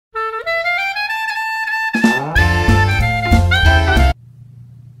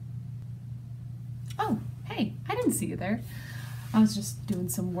there. I was just doing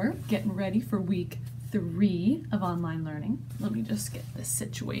some work, getting ready for week 3 of online learning. Let me just get this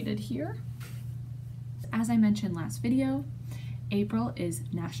situated here. As I mentioned last video, April is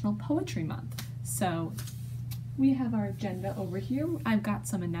National Poetry Month. So we have our agenda over here. I've got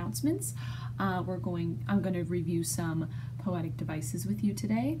some announcements. I'm going to review some poetic devices with you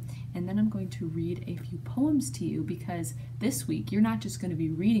today, and then I'm going to read a few poems to you, because this week you're not just going to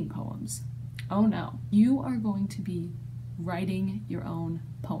be reading poems. Oh no, you are going to be writing your own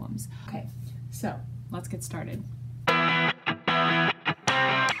poems. Okay, so let's get started.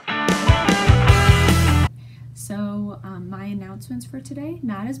 So my announcements for today,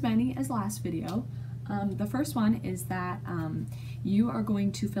 not as many as last video. The first one is that you are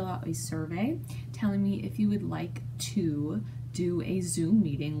going to fill out a survey telling me if you would like to do a Zoom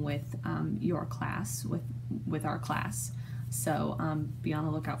meeting with your class, with our class. So be on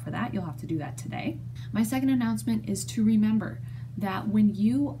the lookout for that. You'll have to do that today. My second announcement is to remember that when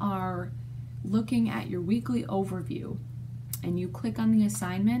you are looking at your weekly overview and you click on the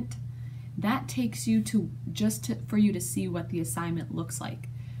assignment, that takes you to for you to see what the assignment looks like.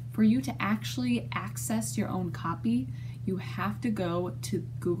 For you to actually access your own copy, you have to go to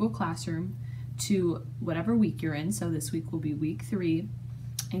Google Classroom, to whatever week you're in, so this week will be week 3,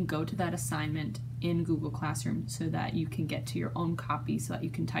 and go to that assignment in Google Classroom so that you can get to your own copy so that you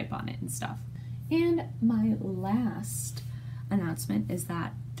can type on it and stuff. And my last announcement is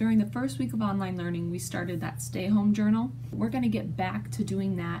that during the first week of online learning, we started that stay home journal. We're going to get back to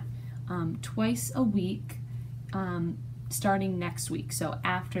doing that twice a week, starting next week, so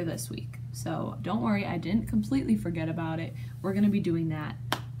after this week. So don't worry, I didn't completely forget about it. We're going to be doing that.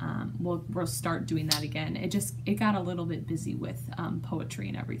 We'll start doing that again. It got a little bit busy with poetry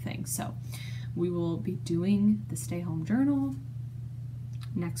and everything, so we will be doing the stay home journal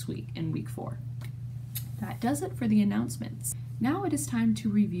next week in week 4. That does it for the announcements. Now it is time to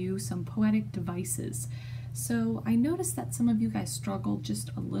review some poetic devices. So I noticed that some of you guys struggled just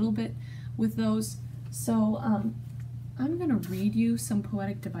a little bit with those. So I'm going to read you some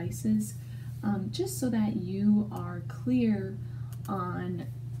poetic devices just so that you are clear on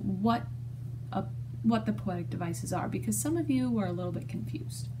what the poetic devices are, because some of you were a little bit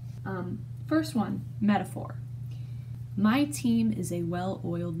confused. First one, metaphor. My team is a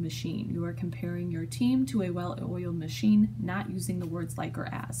well-oiled machine. You are comparing your team to a well-oiled machine, not using the words like or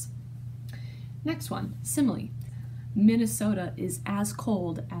as. Next one, simile. Minnesota is as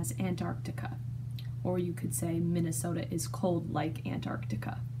cold as Antarctica. Or you could say Minnesota is cold like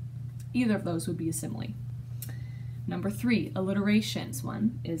Antarctica. Either of those would be a simile. Number 3, alliterations.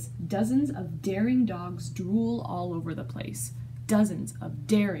 One is dozens of daring dogs drool all over the place. Dozens of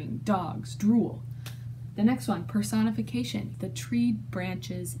daring dogs drool. The next one, personification. The tree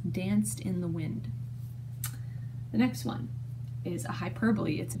branches danced in the wind. The next one is a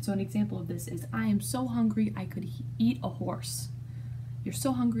hyperbole. So an example of this is, I am so hungry I could eat a horse. You're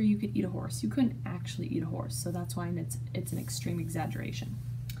so hungry you could eat a horse. You couldn't actually eat a horse, so that's why it's an extreme exaggeration.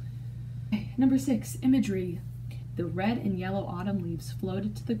 Okay, number 6, imagery. The red and yellow autumn leaves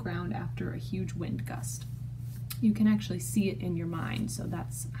floated to the ground after a huge wind gust. You can actually see it in your mind, so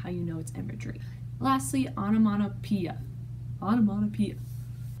that's how you know it's imagery. Lastly, onomatopoeia. Onomatopoeia.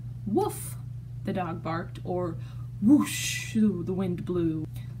 Woof, the dog barked, or whoosh, the wind blew.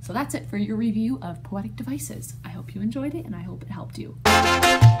 So that's it for your review of poetic devices. I hope you enjoyed it, and I hope it helped you.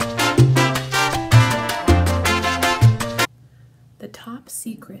 The top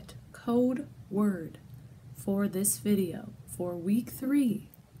secret code word for this video for week 3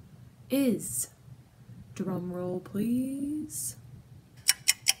 is, drum roll please,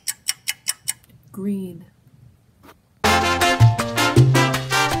 green.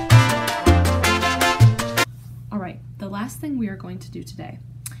 All right, the last thing we are going to do today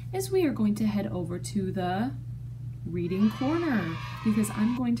is we are going to head over to the reading corner, because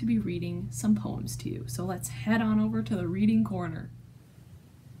I'm going to be reading some poems to you. So let's head on over to the reading corner.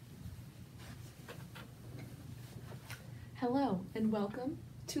 Hello and welcome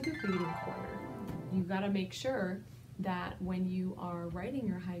to the reading corner. You've got to make sure that when you are writing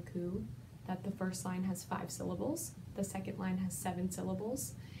your haiku, that the first line has 5 syllables, the second line has 7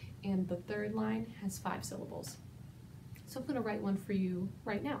 syllables, and the third line has 5 syllables. So I'm going to write one for you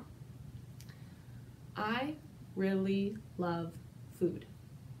right now. I really love food.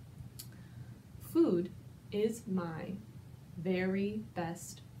 Food is my very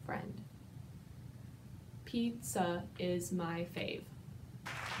best friend. Pizza is my fave.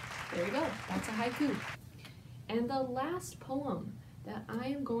 There you go, that's a haiku. And the last poem that I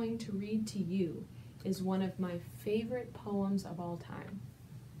am going to read to you is one of my favorite poems of all time.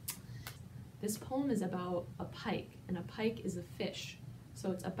 This poem is about a pike, and a pike is a fish.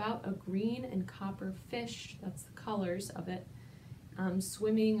 So it's about a green and copper fish, that's the colors of it,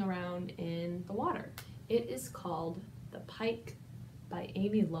 swimming around in the water. It is called The Pike by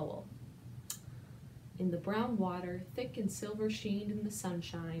Amy Lowell. In the brown water, thick and silver sheened in the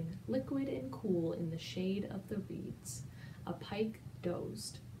sunshine, liquid and cool in the shade of the reeds, a pike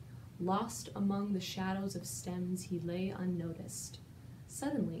dozed. Lost among the shadows of stems, he lay unnoticed.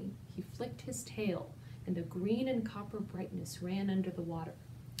 Suddenly, he flicked his tail, and a green and copper brightness ran under the water.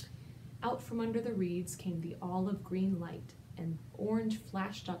 Out from under the reeds came the olive green light, and orange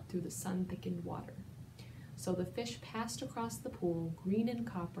flashed up through the sun-thickened water. So the fish passed across the pool, green and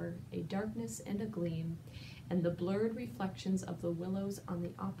copper, a darkness and a gleam, and the blurred reflections of the willows on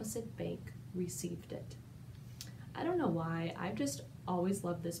the opposite bank received it. I don't know why, I've just always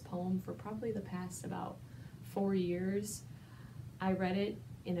loved this poem for probably the past about 4 years. I read it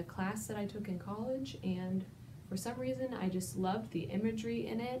in a class that I took in college, and for some reason I just loved the imagery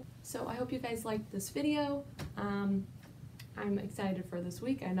in it. So I hope you guys liked this video. I'm excited for this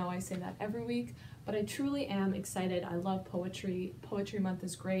week. I know I say that every week, but I truly am excited. I love poetry. Poetry Month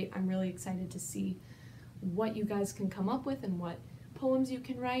is great. I'm really excited to see what you guys can come up with and what poems you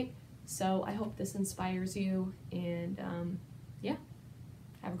can write. So I hope this inspires you, and yeah,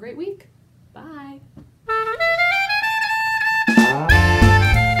 have a great week. Bye.